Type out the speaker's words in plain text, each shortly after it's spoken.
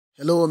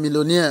Hello,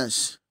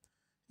 millionaires.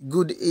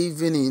 Good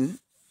evening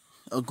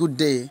or good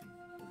day.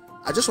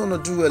 I just want to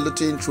do a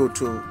little intro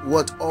to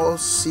what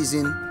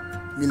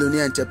Allseason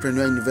Millionaire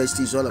Entrepreneur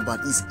University is all about.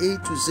 It's A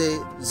to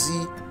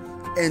Z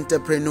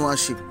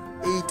entrepreneurship.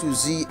 A to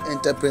Z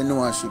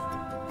entrepreneurship.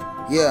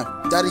 Yeah,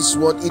 that is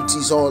what it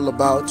is all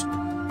about.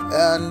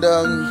 And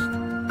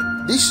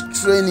this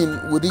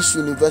training with this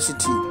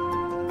university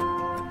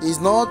is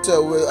not a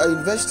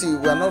university.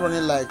 We are not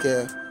running like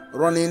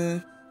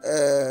running.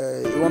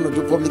 You want to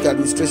do public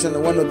administration,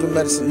 you want to do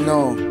medicine.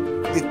 No,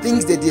 the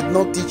things they did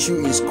not teach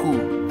you in school,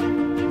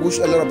 which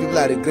a lot of people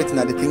are regretting,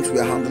 are the things we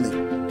are handling.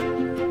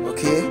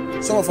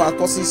 Okay, some of our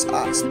courses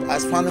are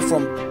spanning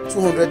from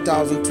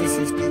 200,000,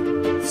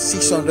 250,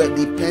 600,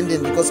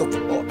 depending, because of a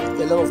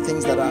lot of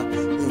things that are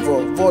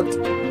involved. But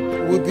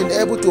we've been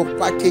able to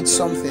package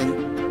something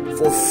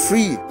for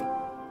free.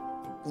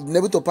 We've been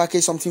able to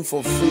package something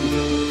for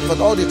free. But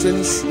all the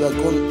trainings you are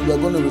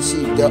going to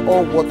receive, they're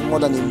all worth more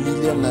than £1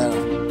 million.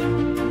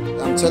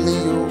 I'm telling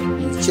you,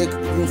 you check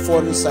in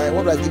foreign side.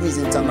 What I give is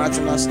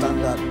international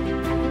standard.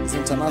 It's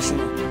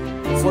international.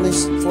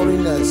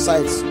 Foreign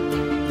sites,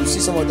 you see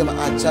some of them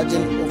are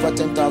charging over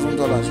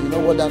 $10,000. You know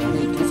what that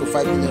means? Close to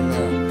 £5 million.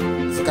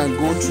 If you can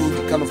go through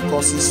the kind of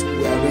courses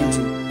we are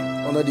arranging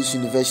under this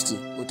university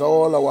with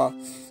all our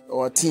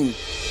team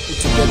put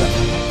together.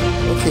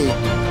 Okay,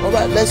 all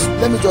right.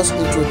 Let me just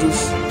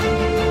introduce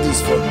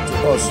this to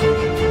us.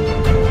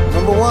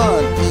 Number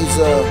one is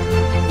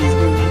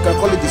you can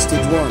call it the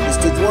stage one. The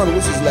stage one,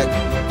 which is like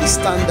the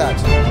standard.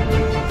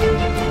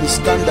 The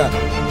standard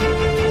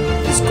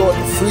is called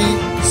free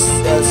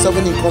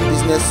 7-income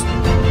business.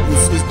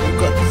 It's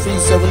free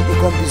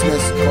 7-income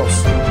business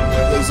course.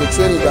 There is a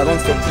training that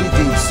runs for 3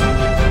 days,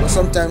 but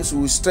sometimes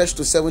we stretch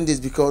to 7 days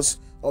because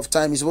of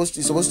time. It's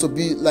supposed to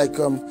be like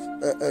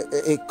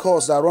a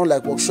course that run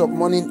like workshop,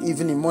 morning,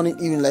 evening,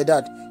 like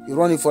that. You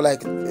run it for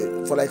like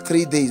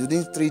 3 days.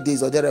 Within 3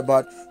 days or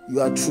thereabout, you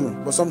are through.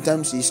 But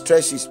sometimes it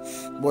stretches.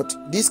 But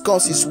this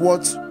course is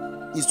what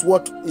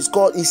is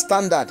called is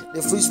standard.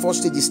 The first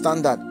stage is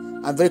standard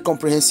and very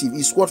comprehensive.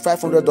 It's worth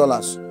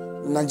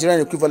 $500.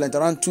 Nigerian equivalent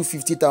around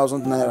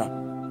 250,000 naira.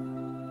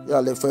 Yeah,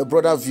 like for a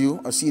broader view,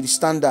 I see the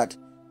standard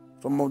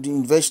from the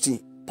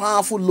university.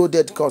 Powerful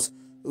loaded course.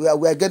 We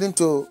are getting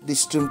to the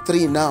stream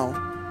 3 now.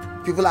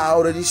 People are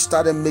already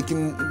started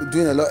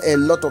doing a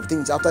lot of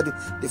things after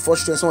the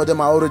first stream. Some of them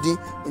are already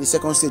in the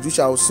second stage, which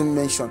I will soon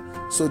mention.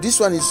 So this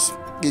one is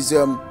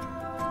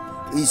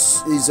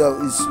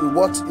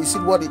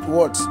what it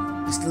was.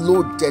 It's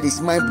loaded.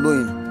 It's mind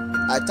blowing.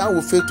 Time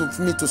will fail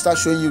for me to start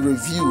showing you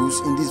reviews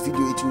in this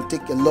video. It will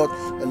take a lot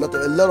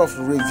of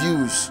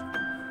reviews,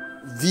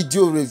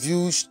 video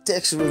reviews,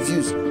 text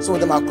reviews. Some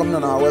of them are coming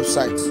on our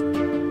website.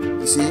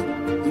 You see,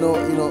 you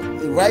know,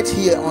 right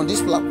here on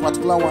this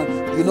particular one,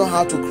 you know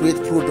how to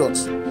create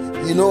products.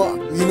 You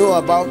know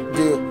about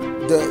the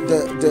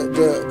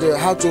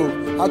how to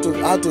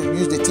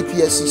use the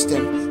TPS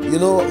system. You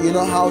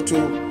know how to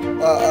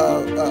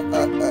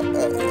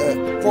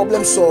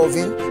problem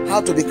solving,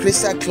 how to be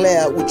crystal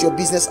clear with your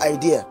business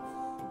idea.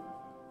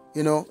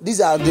 You know, these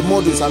are the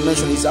modules I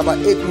mentioned. It's about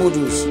 8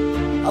 modules.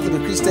 How to be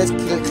crystal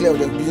clear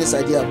with your business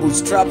idea,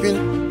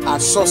 bootstrapping,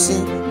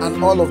 outsourcing,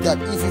 and all of that.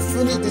 If you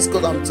finish this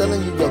course, I'm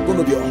telling you, you're going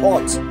to be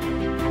hot.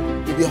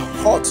 You'll be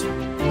hot.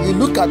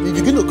 You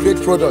begin to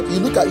create product. You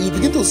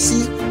begin to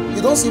see.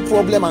 You don't see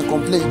problem and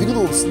complain. You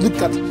begin to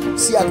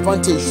see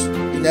advantage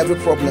in every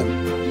problem.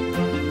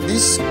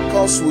 This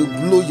course will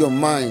blow your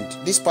mind.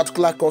 This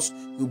particular course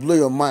will blow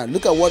your mind.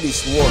 Look at what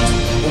it's worth.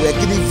 We're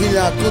giving it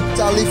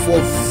totally for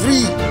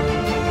free.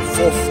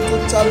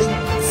 Totally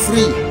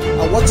free.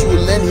 And what you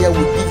will learn here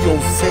will give you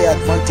unfair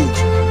advantage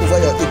over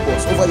your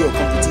equals, over your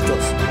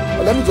competitors.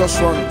 But let me just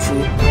run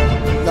through.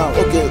 Now,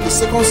 okay, the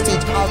second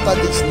stage after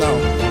this now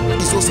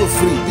is also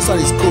free. This one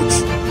is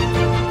coach.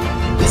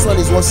 This one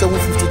is worth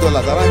 $750,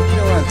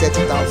 around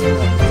 30,000,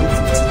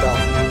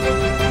 50,000.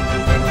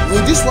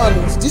 With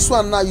this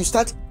one now, you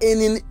start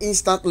earning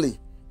instantly.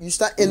 You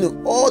start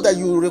earning all that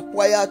you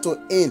require to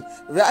earn.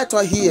 Right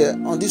here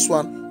on this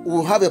one, we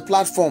will have a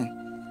platform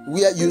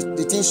where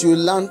the things you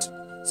learned,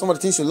 some of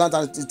the things you learned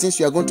and the things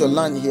you are going to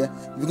learn here,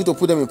 you begin to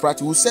put them in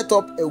practice. We'll set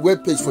up a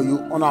web page for you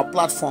on our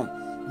platform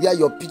where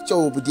your picture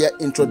will be there,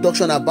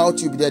 introduction about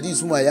you will be there, this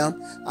is who I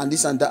am, and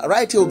this and that.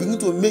 Right here, you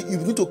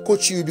begin to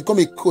coach you become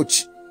a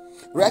coach.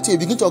 Right here, you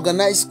begin to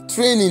organize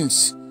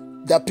trainings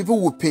that people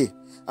will pay.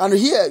 And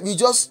here, we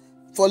just,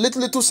 for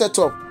little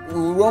setup, we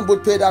will run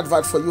both paid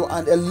advert for you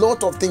and a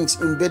lot of things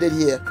embedded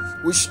here,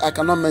 which I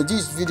cannot mention.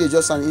 This video is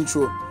just an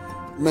intro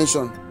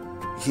mention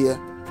here.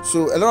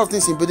 So a lot of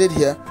things embedded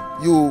here,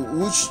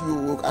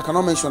 I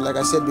cannot mention, like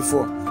I said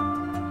before.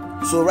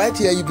 So right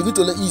here, you begin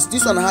to learn.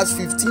 This one has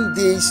 15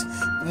 days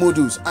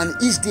modules, and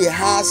each day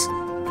has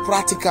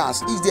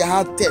practicals, each day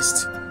has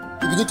tests.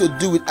 You begin to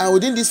do it, and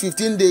within these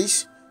 15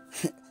 days,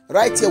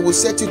 right here, we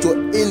set you to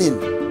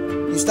earning.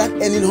 You start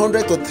earning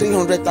 100 to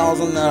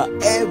 300,000 naira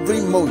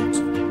every month.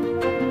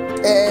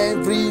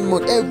 Every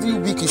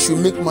week you should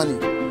make money.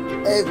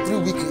 Every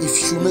week you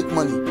should make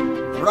money.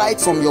 Right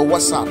from your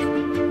WhatsApp.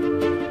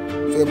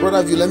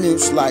 brother view, let me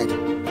slide.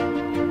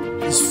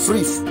 It's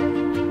free.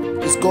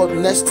 It's called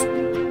Next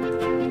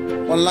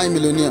Online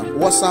Millionaire.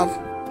 WhatsApp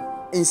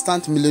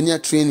Instant Millionaire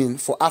Training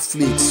for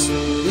athletes.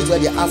 This is where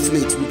the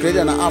athletes, we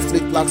created an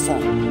athlete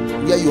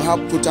platform where you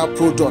have put out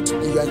product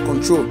and you are in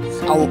control.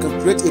 And we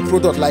can create a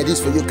product like this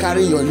for you,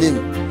 carrying your name.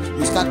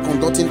 You start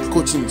conducting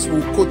coachings.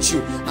 We'll coach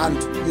you, and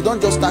you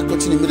don't just start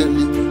coaching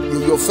immediately.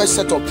 Your first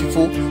set of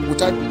people will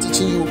start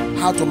teaching you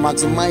how to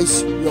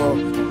maximize your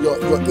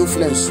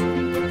influence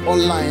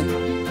online,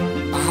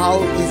 how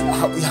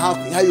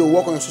you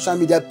work on your social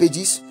media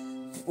pages,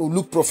 will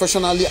look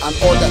professionally, and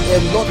all that. A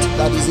lot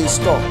that is in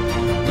store.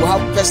 We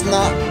have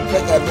personal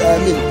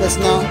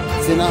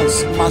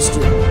finance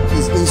mastery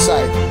is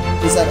inside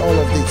all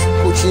of this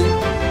coaching.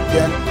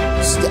 Then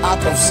the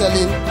art of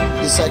selling,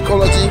 the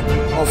psychology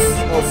of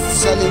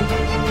selling,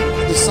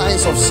 the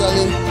science of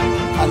selling,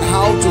 and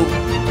how to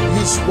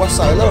use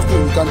WhatsApp. A lot of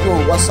things you can do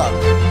on WhatsApp.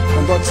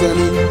 Conduct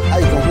training, how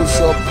you can hold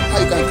shop, how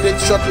you can create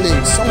short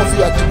links. Some of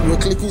you are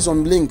clicking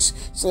some links.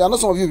 So I know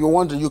some of you will be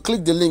wondering, you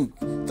click the link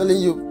telling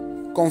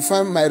you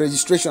confirm my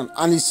registration,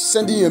 and it's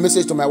sending you a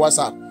message to my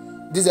WhatsApp.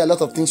 These are a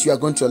lot of things you are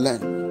going to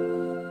learn.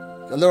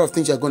 A lot of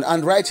things you are going to,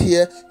 and right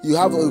here you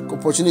have an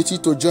opportunity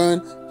to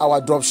join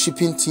our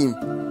dropshipping team.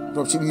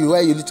 Dropshipping,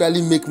 where you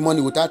literally make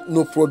money without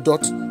no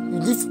product.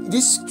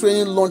 This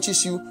training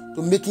launches you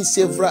to making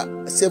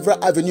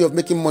several avenues of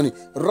making money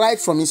right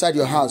from inside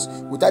your house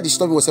without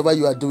disturbing whatever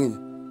you are doing.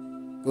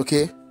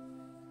 Okay,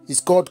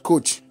 it's called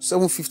Coach,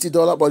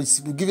 $750, but it's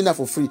giving that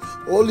for free.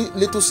 Only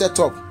little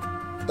setup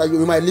that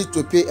you might need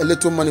to pay a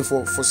little money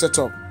for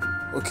setup.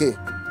 Okay.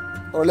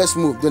 Or let's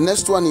move. The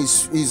next one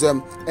is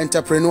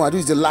entrepreneur.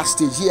 This is the last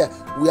stage. Here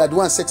we are the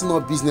one setting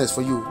up business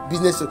for you.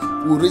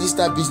 We'll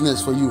register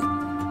business for you.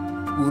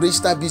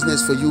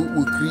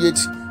 We'll create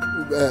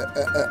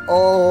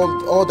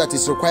all that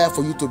is required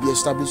for you to be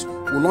established.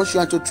 We'll launch you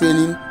into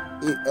training,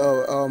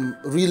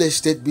 real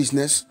estate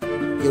business.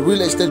 A real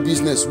estate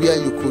business where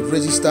you could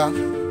register.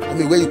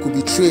 Where you could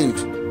be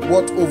trained.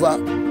 Worth over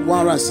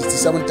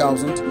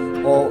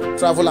 167,000, or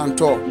travel and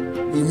tour.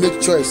 You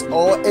make choice,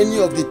 or any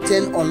of the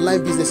 10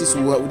 online businesses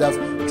we would have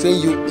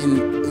trained you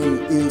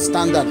in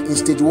standard, in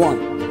stage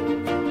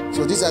 1.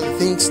 So these are the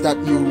things that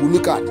you will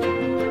look at.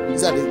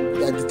 These are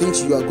the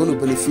things you are going to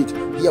benefit.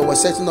 Here we're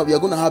setting up, you're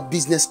going to have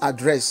business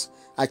address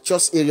at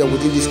just area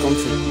within this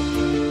country.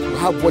 We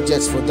have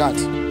budgets for that,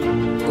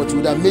 but we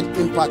would have made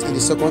impact in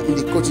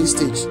the coaching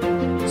stage.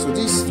 So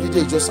this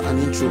video is just an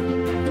intro.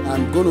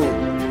 I'm going to,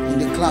 in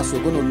the class,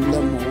 we're going to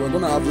learn more. We're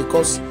going to have the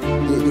course,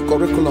 the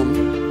curriculum,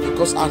 the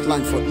course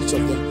outline for each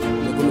of them.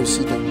 You're going to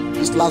see them.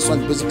 This last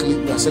one, basically,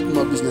 we are setting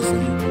up business for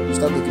you. You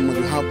start making money.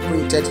 You have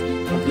printed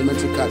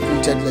complimentary card,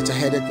 printed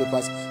letter-headed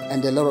papers,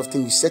 and a lot of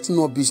things. We're setting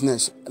up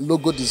business,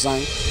 logo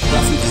design,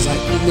 graphic design,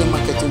 email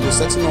marketing. We're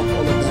setting up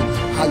all of them.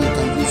 How you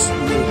can use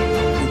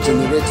to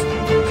generate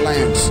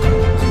clients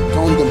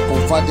and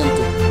convert them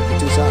to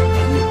potential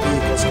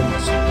paying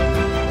customers.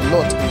 A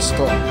lot in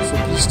store. So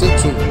please stay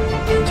tuned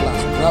in class.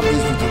 Grab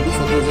this video. Look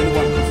for those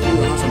anyone who follow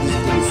your hands on this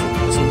video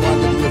before. So one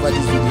day deliver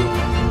this video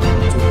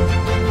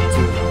to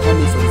come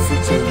in for the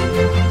free training.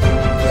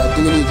 We are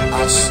doing it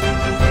as a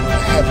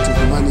help to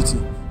humanity.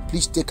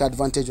 Please take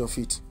advantage of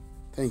it.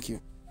 Thank you.